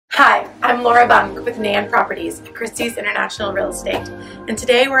Hi, I'm Laura Bunk with Nan Properties at Christie's International Real Estate, and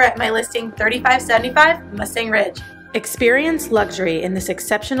today we're at my listing 3575 Mustang Ridge. Experience luxury in this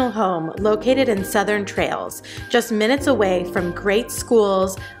exceptional home located in Southern Trails, just minutes away from great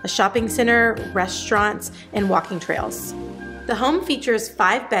schools, a shopping center, restaurants, and walking trails. The home features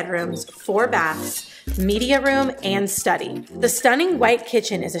 5 bedrooms, 4 baths, media room, and study. The stunning white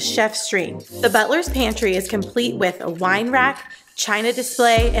kitchen is a chef's dream. The Butler's pantry is complete with a wine rack, china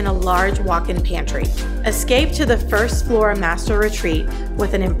display, and a large walk-in pantry. Escape to the first floor master retreat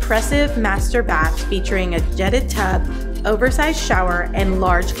with an impressive master bath featuring a jetted tub, oversized shower, and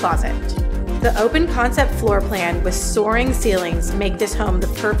large closet. The open concept floor plan with soaring ceilings make this home the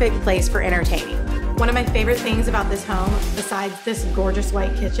perfect place for entertaining. One of my favorite things about this home, besides this gorgeous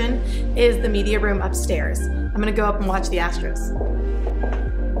white kitchen, is the media room upstairs. I'm gonna go up and watch the Astros.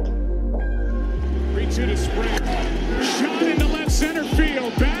 3-2 to Springer. Shot into left center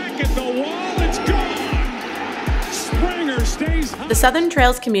field. Back at the wall. It's gone. Springer stays high. The Southern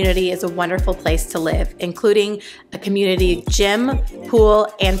Trails community is a wonderful place to live, including a community gym, pool,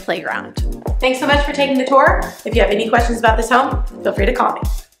 and playground. Thanks so much for taking the tour. If you have any questions about this home, feel free to call me.